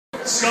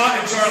Scott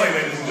and Charlie,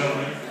 ladies and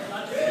gentlemen.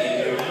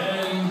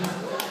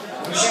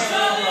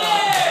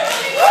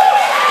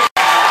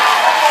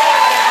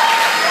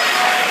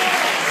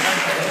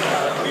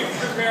 We've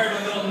prepared a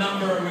little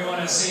number and we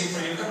want to sing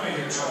for you. Come right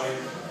here, Charlie.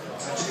 I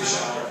took a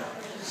shower.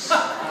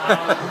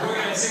 We're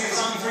going to sing a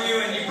song for you,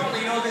 and you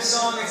probably know this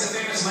song. It's a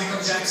famous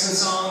Michael Jackson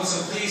song,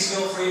 so please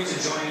feel free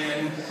to join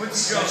in,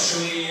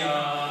 especially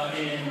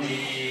in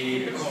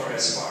the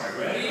chorus part.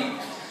 Ready?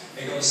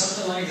 It goes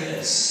something like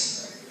this.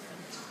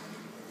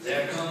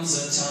 There comes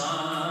a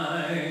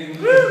time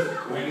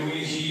when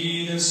we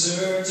heed a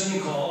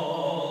certain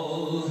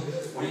call,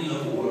 when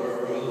the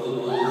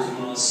world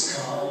must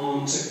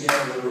come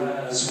together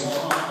as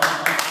one.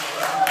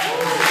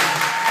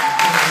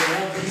 There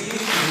are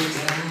people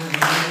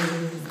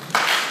dying,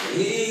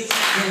 it's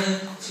got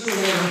to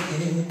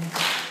end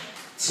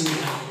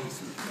tonight.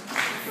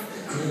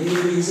 The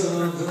graves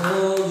are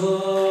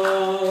covered.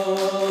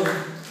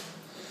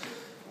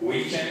 We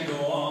can go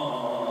on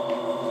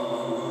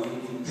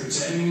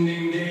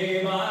pretending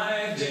day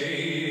by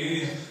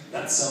day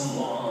that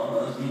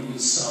someone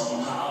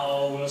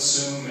somehow will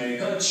soon make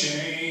a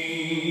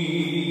change.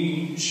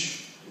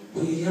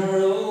 We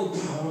are all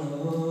part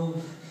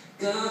of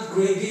God's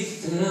great big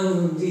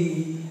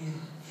family,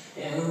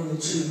 and the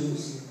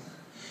truth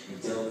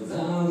and the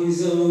values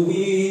that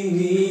we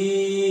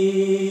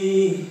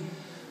need.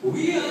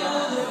 We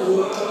are the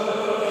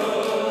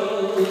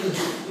world.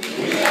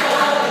 We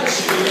are the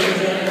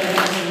children.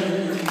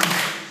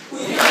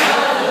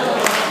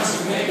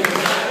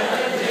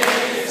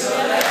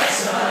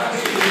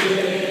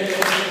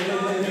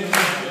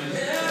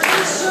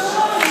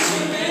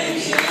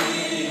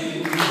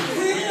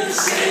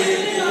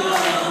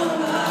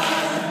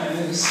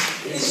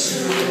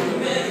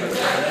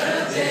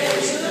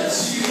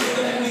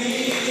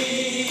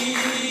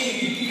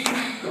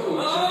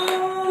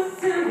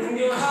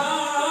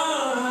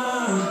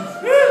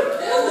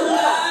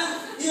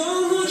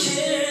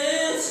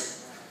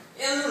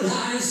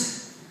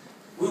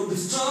 We'll be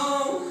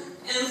strong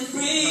and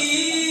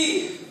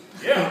free.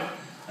 Yeah.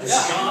 As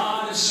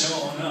God has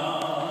shown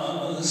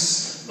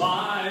us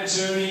by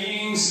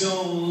turning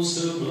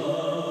stones to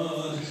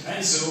blood.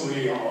 And so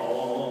we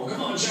all,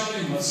 come on,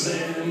 Charlie, must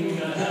lend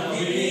a